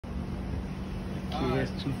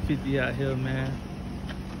kx250 out here, man.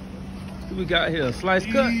 What we got here? Slice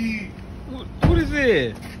cut? Who this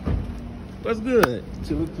is? What's good?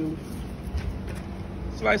 Two.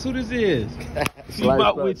 Slice, who this is? Slice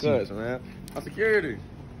about with cuts, man. My security.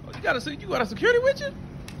 Oh, you got a security with you?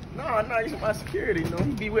 No, he's my security. You know,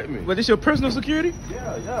 he be with me. But this your personal security?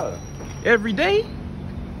 Yeah. Every day?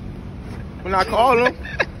 When I call him.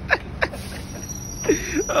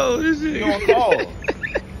 Oh, this is. He on call.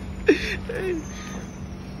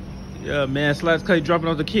 Yeah, man. Slice cut dropping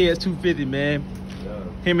off the kx250, man. Yeah.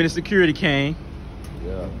 Him and the security came.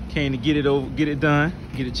 Yeah. Came to get it done,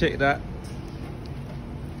 get it checked out.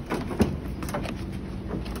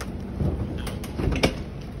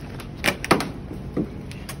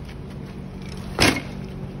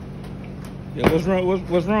 Yeah, what's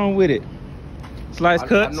wrong with it? Slice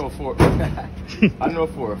cuts? I know for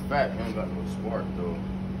a fact I ain't got no spark though.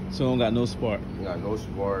 So don't got no spark. You got no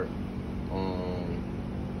spark.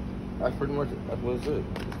 That's pretty much it. That's what it is.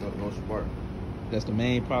 No spark. That's the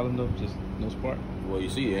main problem though, just no spark. Well, you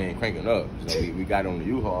see, it ain't cranking up. So we got on the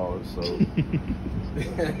U-Haul. So.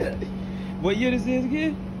 What year this is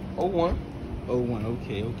again? 01. 01.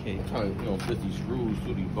 Okay. I'm trying to fit these screws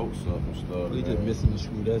through these bolts up and stuff. We just missing the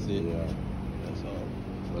screw. That's it. Yeah. That's all.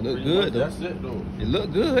 So It look good though. That's it though. It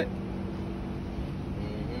look good.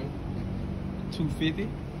 250.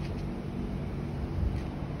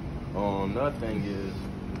 Another thing is,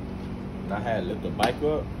 I had lift the bike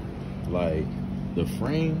up, like the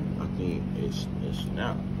frame. I think it's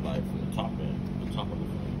snapped, like from the top end, the top of the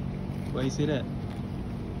frame. Why you say that?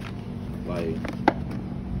 Like,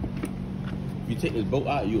 if you take this bolt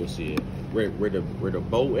out, you'll see it. Where the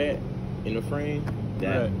bolt at in the frame,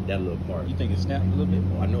 that little part. You think it snapped a little bit?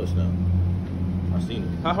 I know it's not. I seen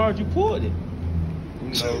it. How hard you pulled it? You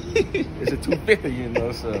know, it's a 250, you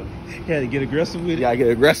know, so You had to get aggressive with it. yeah, I get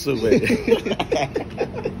aggressive with it.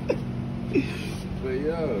 But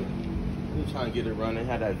yeah, we trying to get it running.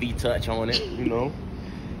 Had that V-touch on it, you know.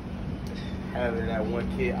 Having that one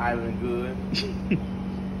kid island good.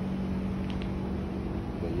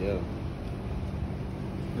 But yeah,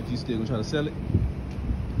 But you still gonna try to sell it?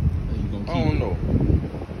 Or you gonna keep I don't it? know.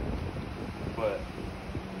 But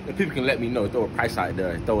if people can let me know, throw a price out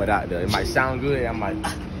there, throw it out there. It might sound good. I might,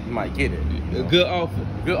 you might get it. You know? A good offer.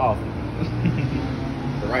 Good offer.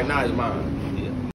 But right now it's mine.